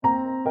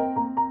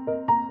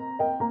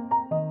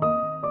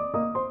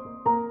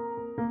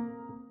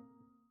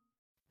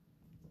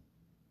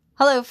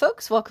Hello,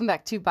 folks. Welcome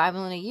back to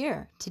Bible in a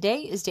Year.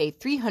 Today is day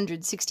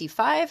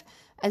 365,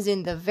 as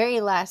in the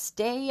very last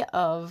day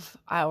of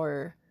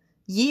our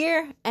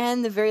year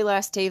and the very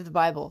last day of the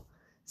Bible.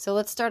 So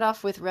let's start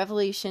off with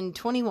Revelation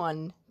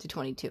 21 to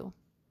 22.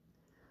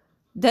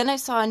 Then I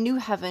saw a new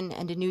heaven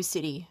and a new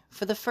city,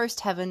 for the first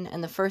heaven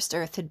and the first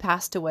earth had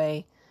passed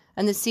away,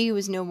 and the sea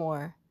was no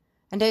more.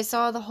 And I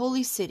saw the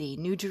holy city,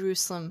 New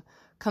Jerusalem,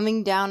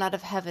 coming down out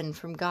of heaven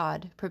from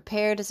God,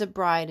 prepared as a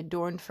bride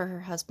adorned for her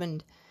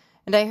husband.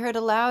 And I heard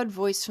a loud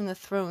voice from the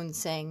throne,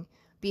 saying,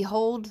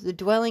 Behold, the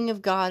dwelling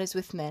of God is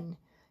with men.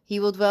 He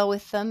will dwell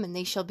with them, and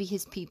they shall be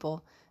his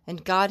people,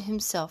 and God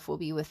himself will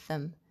be with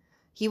them.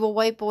 He will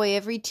wipe away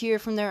every tear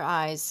from their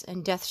eyes,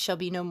 and death shall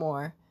be no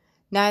more.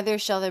 Neither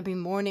shall there be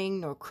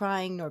mourning, nor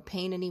crying, nor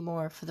pain any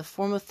more, for the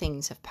former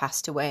things have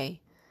passed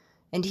away.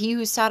 And he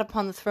who sat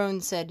upon the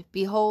throne said,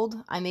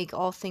 Behold, I make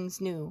all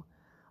things new.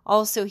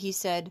 Also he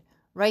said,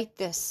 Write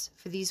this,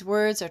 for these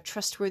words are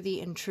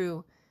trustworthy and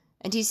true.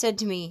 And he said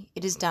to me,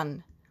 It is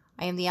done.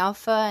 I am the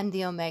Alpha and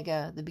the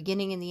Omega, the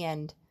beginning and the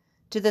end.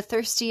 To the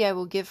thirsty I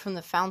will give from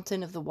the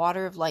fountain of the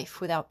water of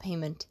life without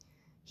payment.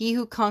 He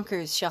who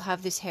conquers shall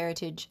have this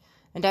heritage,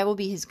 and I will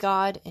be his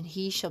God, and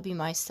he shall be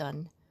my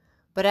son.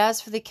 But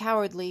as for the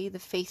cowardly, the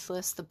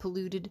faithless, the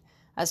polluted,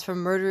 as for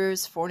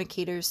murderers,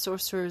 fornicators,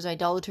 sorcerers,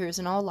 idolaters,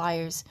 and all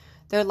liars,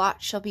 their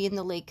lot shall be in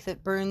the lake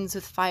that burns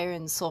with fire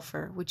and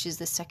sulphur, which is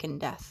the second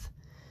death.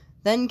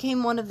 Then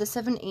came one of the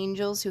 7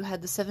 angels who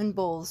had the 7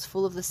 bowls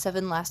full of the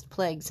 7 last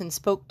plagues, and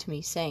spoke to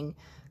me, saying,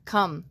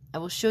 Come, I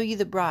will show you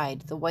the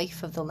bride, the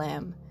wife of the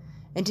Lamb.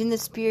 And in the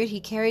Spirit he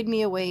carried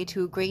me away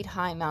to a great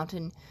high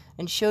mountain,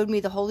 and showed me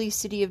the holy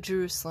city of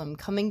Jerusalem,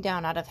 coming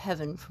down out of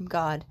heaven from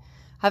God,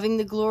 having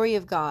the glory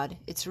of God,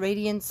 its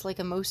radiance like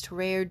a most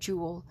rare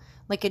jewel,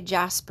 like a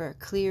jasper,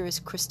 clear as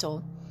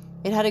crystal.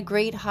 It had a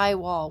great high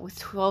wall with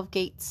 12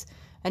 gates,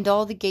 and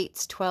all the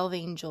gates 12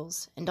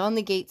 angels, and on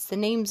the gates the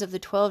names of the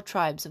 12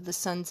 tribes of the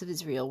sons of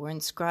Israel were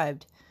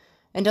inscribed.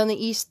 And on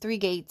the east 3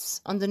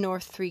 gates, on the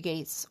north 3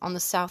 gates, on the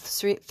south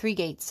 3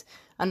 gates,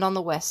 and on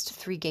the west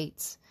 3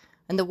 gates.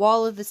 And the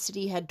wall of the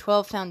city had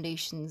 12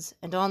 foundations,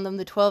 and on them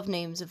the 12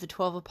 names of the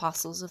 12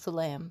 apostles of the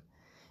Lamb.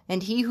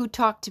 And he who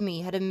talked to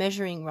me had a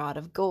measuring rod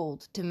of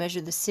gold to measure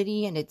the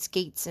city and its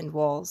gates and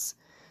walls.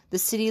 The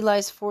city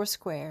lies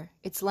foursquare,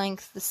 its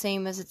length the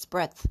same as its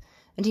breadth.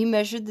 And he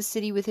measured the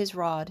city with his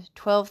rod,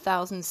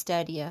 12,000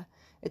 stadia.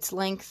 Its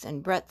length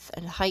and breadth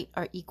and height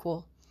are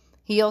equal.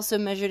 He also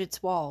measured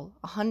its wall,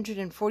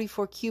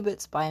 144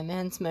 cubits by a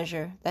man's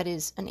measure, that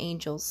is, an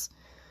angel's.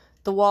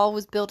 The wall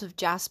was built of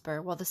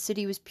jasper, while the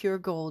city was pure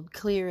gold,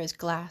 clear as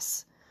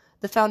glass.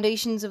 The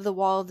foundations of the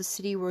wall of the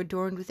city were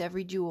adorned with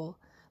every jewel.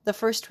 The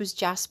first was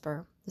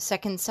jasper, the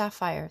second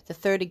sapphire, the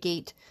third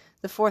agate,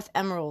 the fourth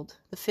emerald,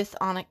 the fifth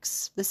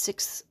onyx, the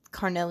sixth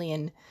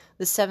carnelian,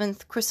 the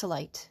 7th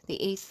chrysolite, the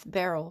 8th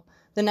beryl,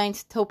 the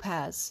 9th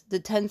topaz,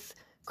 the 10th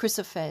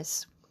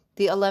chrysoprase,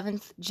 the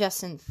 11th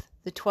jacinth,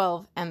 the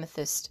 12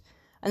 amethyst.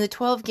 And the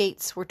 12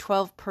 gates were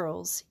 12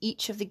 pearls,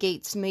 each of the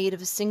gates made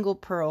of a single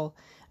pearl,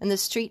 and the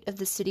street of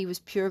the city was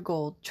pure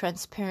gold,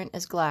 transparent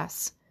as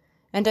glass.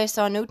 And I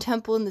saw no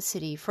temple in the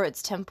city, for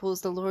its temple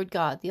is the Lord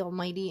God, the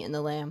Almighty, and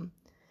the Lamb.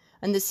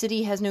 And the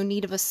city has no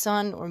need of a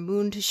sun or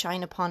moon to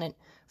shine upon it,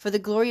 for the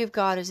glory of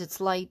God is its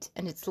light,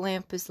 and its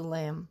lamp is the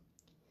Lamb.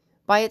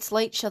 By its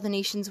light shall the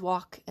nations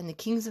walk, and the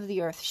kings of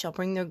the earth shall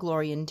bring their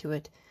glory into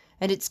it.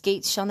 And its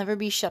gates shall never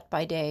be shut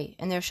by day,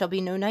 and there shall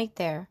be no night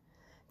there.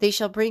 They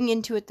shall bring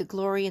into it the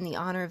glory and the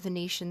honor of the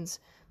nations,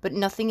 but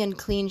nothing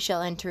unclean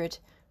shall enter it,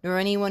 nor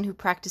anyone who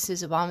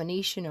practices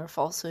abomination or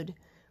falsehood,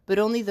 but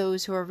only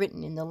those who are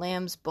written in the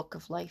Lamb's book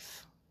of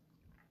life.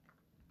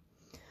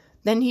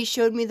 Then he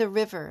showed me the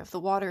river of the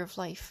water of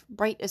life,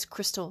 bright as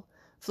crystal,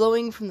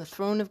 flowing from the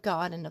throne of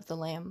God and of the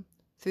Lamb,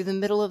 through the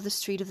middle of the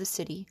street of the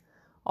city.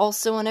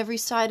 Also on every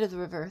side of the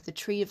river the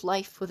tree of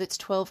life with its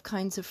 12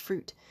 kinds of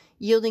fruit,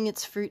 yielding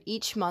its fruit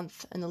each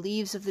month, and the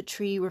leaves of the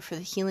tree were for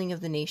the healing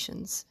of the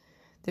nations.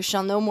 There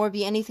shall no more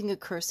be anything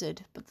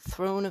accursed, but the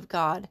throne of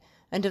God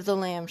and of the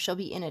Lamb shall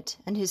be in it,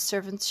 and his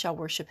servants shall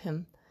worship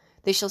him.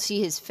 They shall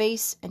see his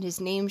face, and his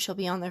name shall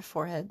be on their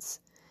foreheads.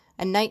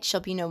 And night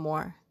shall be no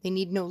more. They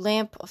need no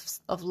lamp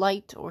of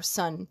light or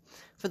sun,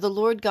 for the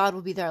Lord God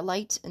will be their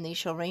light, and they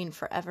shall reign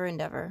forever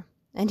and ever.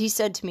 And he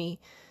said to me,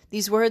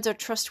 These words are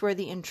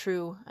trustworthy and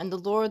true, and the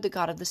Lord, the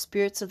God of the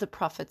spirits of the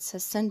prophets,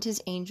 has sent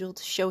his angel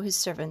to show his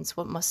servants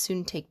what must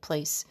soon take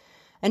place.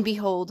 And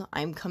behold,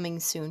 I am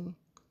coming soon.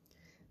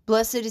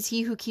 Blessed is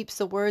he who keeps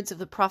the words of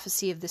the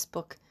prophecy of this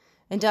book.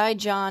 And I,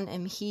 John,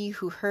 am he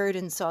who heard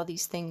and saw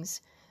these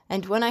things.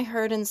 And when I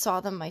heard and saw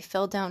them, I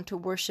fell down to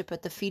worship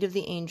at the feet of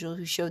the angel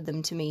who showed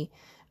them to me.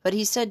 But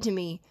he said to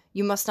me,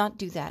 You must not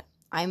do that.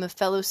 I am a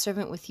fellow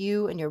servant with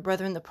you and your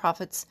brethren the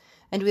prophets,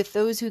 and with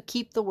those who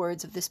keep the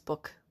words of this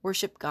book.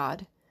 Worship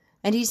God.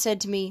 And he said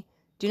to me,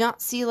 Do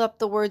not seal up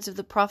the words of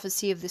the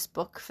prophecy of this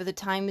book, for the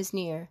time is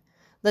near.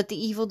 Let the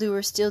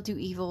evildoer still do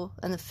evil,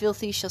 and the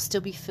filthy shall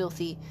still be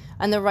filthy,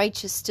 and the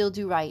righteous still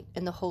do right,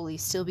 and the holy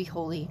still be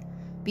holy.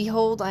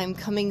 Behold, I am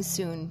coming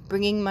soon,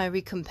 bringing my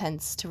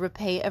recompense to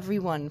repay every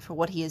one for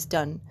what he has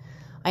done.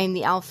 I am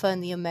the Alpha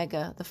and the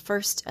Omega, the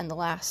first and the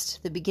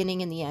last, the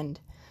beginning and the end.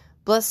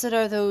 Blessed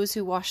are those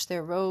who wash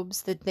their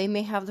robes, that they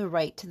may have the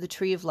right to the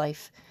tree of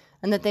life,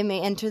 and that they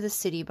may enter the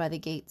city by the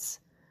gates.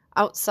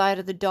 Outside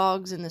are the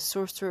dogs and the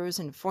sorcerers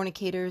and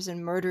fornicators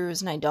and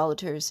murderers and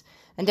idolaters,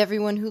 and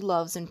everyone who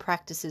loves and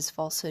practices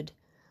falsehood.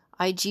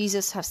 I,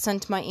 Jesus, have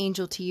sent my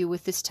angel to you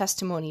with this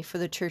testimony for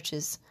the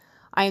churches.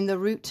 I am the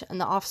root and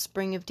the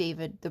offspring of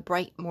David, the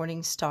bright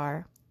morning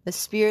star. The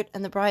Spirit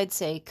and the bride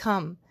say,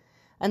 Come.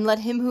 And let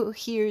him who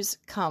hears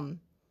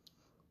come.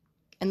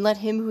 And let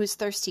him who is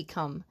thirsty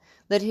come.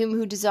 Let him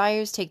who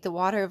desires take the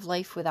water of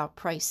life without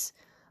price.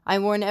 I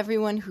warn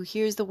everyone who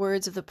hears the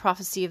words of the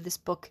prophecy of this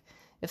book.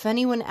 If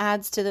anyone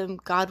adds to them,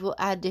 God will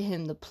add to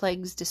him the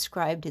plagues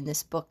described in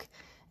this book.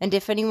 And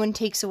if anyone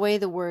takes away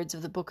the words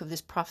of the book of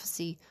this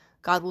prophecy,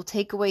 God will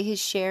take away his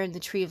share in the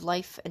tree of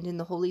life and in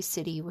the holy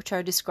city, which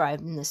are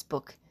described in this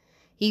book.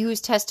 He who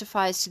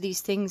testifies to these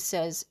things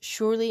says,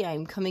 Surely I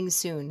am coming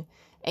soon.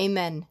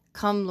 Amen.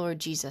 Come, Lord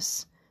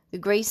Jesus. The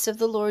grace of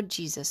the Lord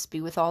Jesus be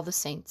with all the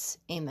saints.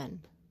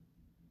 Amen.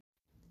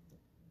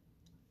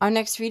 Our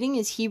next reading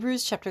is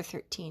Hebrews chapter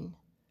 13.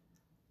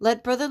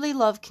 Let brotherly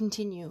love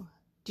continue.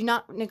 Do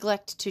not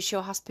neglect to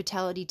show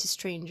hospitality to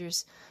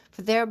strangers,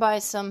 for thereby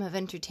some have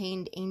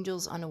entertained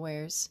angels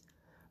unawares.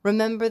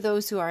 Remember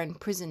those who are in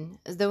prison,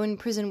 as though in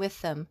prison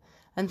with them,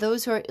 and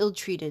those who are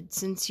ill-treated,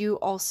 since you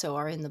also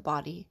are in the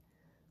body.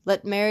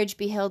 Let marriage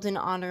be held in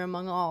honor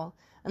among all,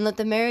 and let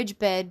the marriage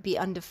bed be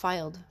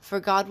undefiled, for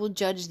God will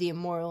judge the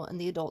immoral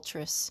and the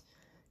adulterous.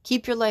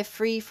 Keep your life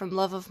free from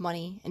love of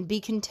money, and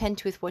be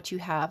content with what you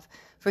have,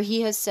 for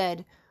he has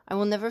said, I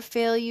will never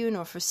fail you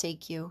nor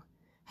forsake you.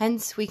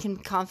 Hence we can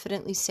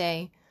confidently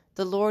say,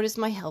 The Lord is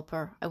my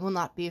helper, I will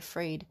not be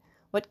afraid.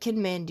 What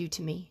can man do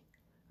to me?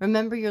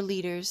 Remember your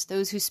leaders,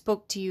 those who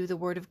spoke to you the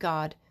word of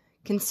God.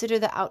 Consider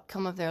the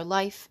outcome of their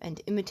life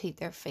and imitate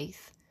their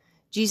faith.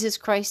 Jesus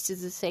Christ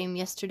is the same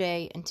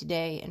yesterday and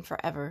today and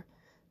forever.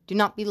 Do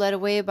not be led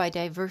away by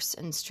diverse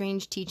and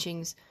strange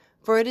teachings,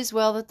 for it is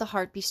well that the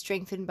heart be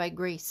strengthened by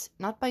grace,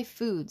 not by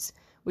foods,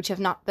 which have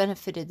not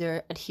benefited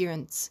their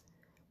adherents.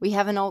 We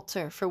have an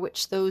altar, for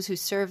which those who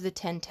serve the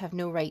tent have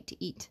no right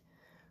to eat.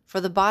 For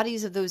the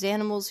bodies of those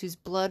animals whose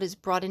blood is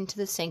brought into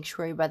the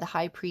sanctuary by the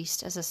high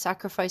priest as a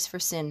sacrifice for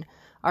sin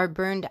are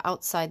burned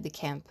outside the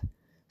camp.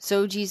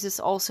 So Jesus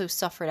also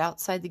suffered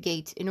outside the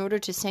gate in order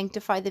to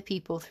sanctify the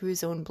people through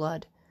his own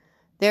blood.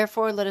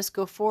 Therefore let us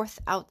go forth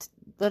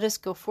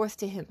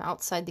to him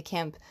outside the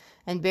camp,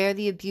 and bear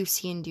the abuse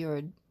he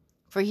endured.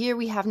 For here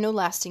we have no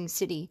lasting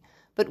city,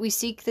 but we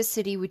seek the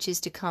city which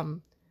is to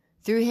come.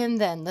 Through him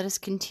then let us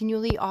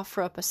continually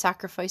offer up a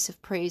sacrifice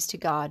of praise to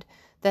God,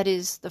 that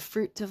is, the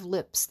fruit of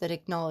lips that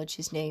acknowledge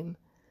his name.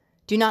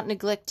 Do not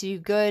neglect to do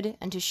good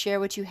and to share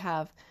what you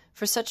have,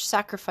 for such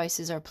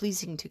sacrifices are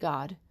pleasing to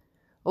God.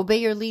 Obey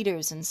your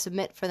leaders and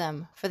submit for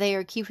them, for they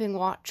are keeping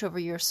watch over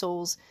your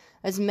souls,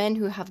 as men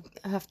who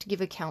have to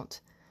give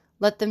account.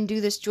 Let them do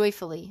this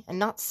joyfully, and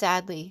not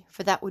sadly,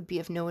 for that would be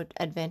of no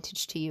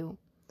advantage to you.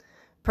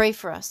 Pray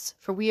for us,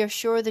 for we are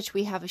sure that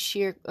we have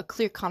a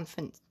clear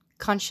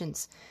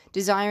conscience,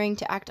 desiring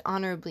to act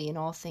honorably in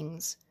all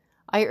things.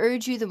 I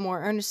urge you the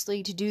more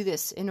earnestly to do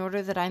this, in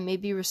order that I may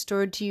be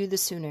restored to you the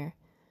sooner.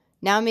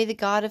 Now may the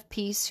God of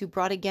peace, who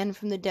brought again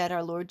from the dead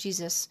our Lord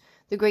Jesus,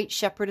 the great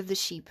shepherd of the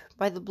sheep,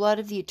 by the blood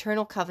of the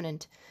eternal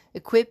covenant,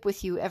 equip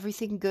with you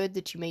everything good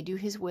that you may do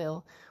his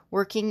will,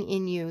 working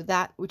in you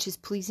that which is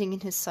pleasing in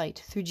his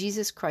sight, through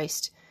Jesus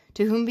Christ,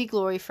 to whom be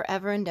glory for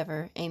ever and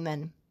ever.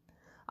 Amen.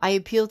 I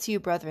appeal to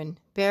you, brethren,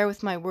 bear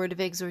with my word of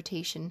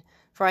exhortation,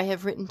 for I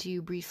have written to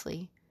you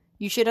briefly.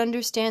 You should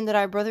understand that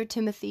our brother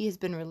Timothy has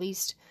been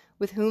released,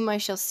 with whom I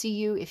shall see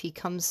you if he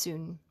comes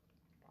soon.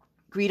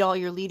 Greet all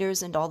your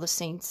leaders and all the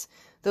saints.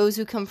 Those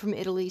who come from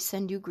Italy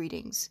send you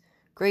greetings.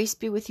 Grace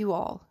be with you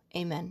all.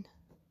 Amen.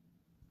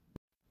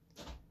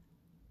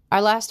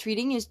 Our last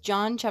reading is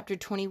John chapter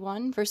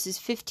 21, verses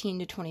 15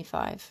 to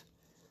 25.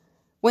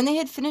 When they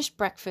had finished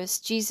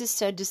breakfast, Jesus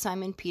said to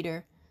Simon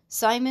Peter,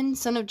 Simon,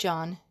 son of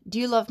John, do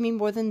you love me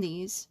more than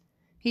these?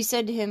 He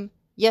said to him,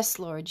 Yes,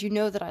 Lord, you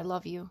know that I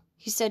love you.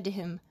 He said to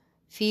him,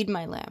 Feed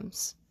my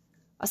lambs.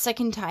 A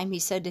second time he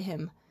said to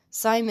him,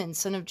 Simon,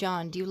 son of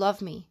John, do you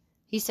love me?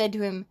 He said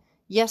to him,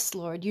 Yes,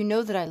 Lord, you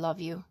know that I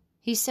love you.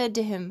 He said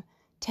to him,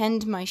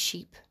 Tend my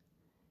sheep.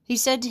 He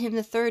said to him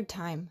the third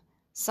time,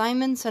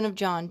 Simon, son of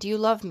John, do you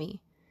love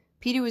me?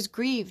 Peter was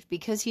grieved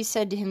because he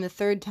said to him the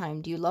third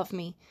time, Do you love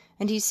me?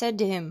 And he said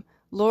to him,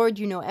 Lord,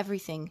 you know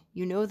everything.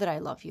 You know that I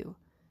love you.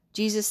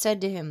 Jesus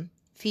said to him,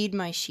 Feed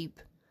my sheep.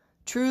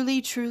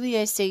 Truly, truly,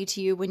 I say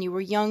to you, when you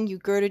were young, you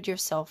girded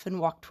yourself and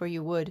walked where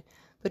you would.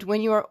 But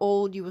when you are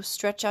old, you will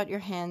stretch out your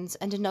hands,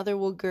 and another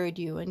will gird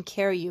you and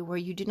carry you where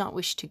you do not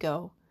wish to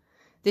go.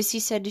 This he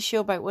said to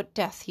show by what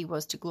death he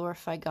was to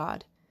glorify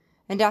God.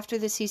 And after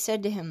this he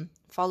said to him,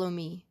 Follow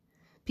me.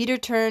 Peter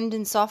turned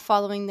and saw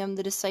following them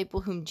the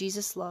disciple whom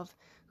Jesus loved,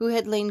 who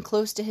had lain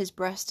close to his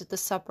breast at the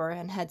supper,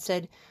 and had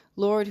said,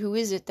 Lord, who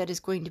is it that is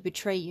going to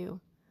betray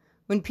you?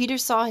 When Peter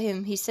saw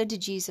him, he said to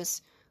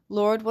Jesus,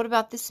 "Lord, what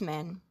about this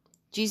man?"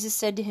 Jesus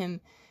said to him,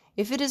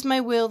 "If it is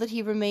my will that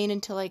he remain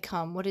until I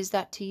come, what is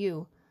that to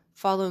you?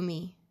 Follow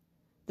me."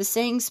 The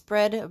saying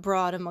spread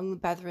abroad among the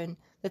brethren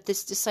that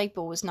this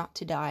disciple was not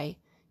to die.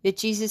 Yet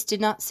Jesus did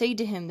not say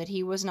to him that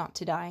he was not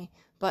to die,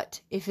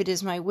 but, "If it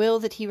is my will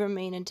that he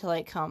remain until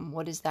I come,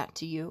 what is that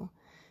to you?"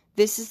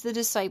 This is the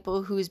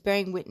disciple who is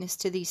bearing witness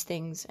to these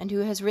things, and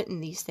who has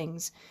written these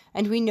things,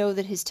 and we know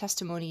that his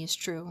testimony is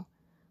true.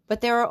 But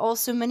there are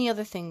also many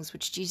other things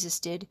which Jesus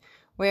did,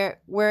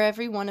 were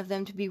every one of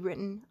them to be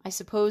written, I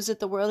suppose that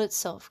the world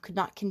itself could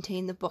not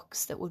contain the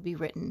books that would be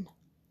written.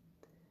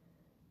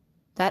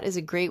 That is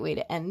a great way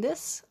to end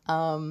this.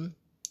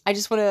 I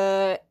just want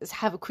to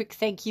have a quick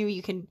thank you.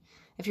 You can,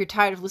 if you're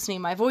tired of listening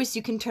to my voice,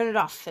 you can turn it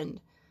off and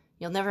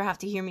you'll never have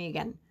to hear me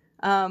again.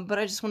 But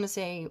I just want to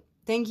say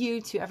thank you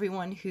to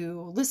everyone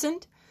who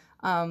listened.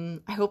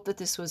 I hope that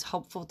this was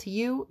helpful to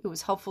you. It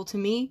was helpful to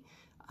me.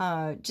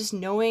 Just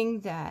knowing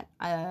that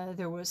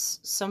there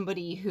was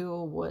somebody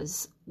who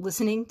was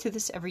listening to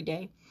this every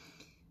day,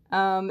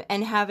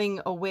 and having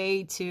a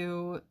way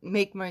to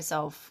make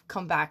myself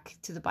come back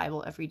to the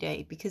Bible every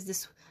day, because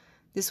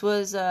this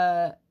was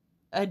a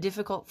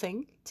difficult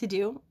thing to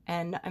do,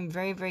 and I'm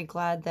very, very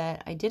glad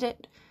that I did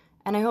it,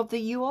 and I hope that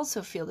you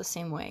also feel the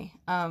same way.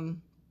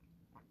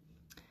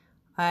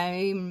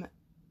 I'm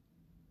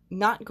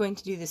not going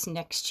to do this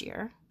next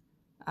year.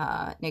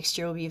 Next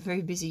year will be a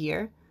very busy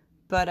year.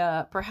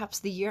 But perhaps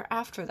the year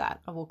after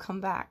that, I will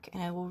come back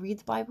and I will read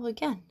the Bible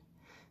again.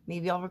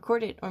 Maybe I'll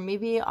record it, or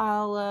maybe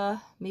I'll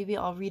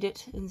read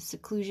it in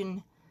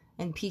seclusion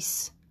and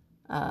peace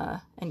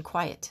and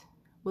quiet.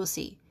 We'll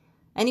see.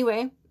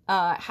 Anyway,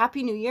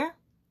 Happy New Year.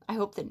 I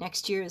hope that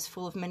next year is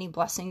full of many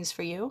blessings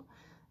for you.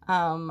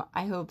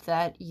 I hope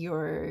that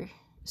your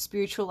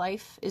spiritual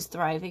life is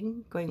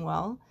thriving, going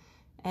well,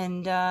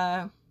 and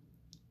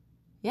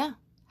yeah,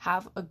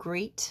 have a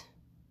great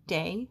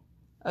day,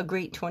 a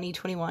great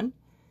 2021.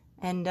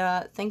 And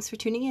thanks for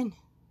tuning in.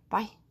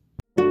 Bye.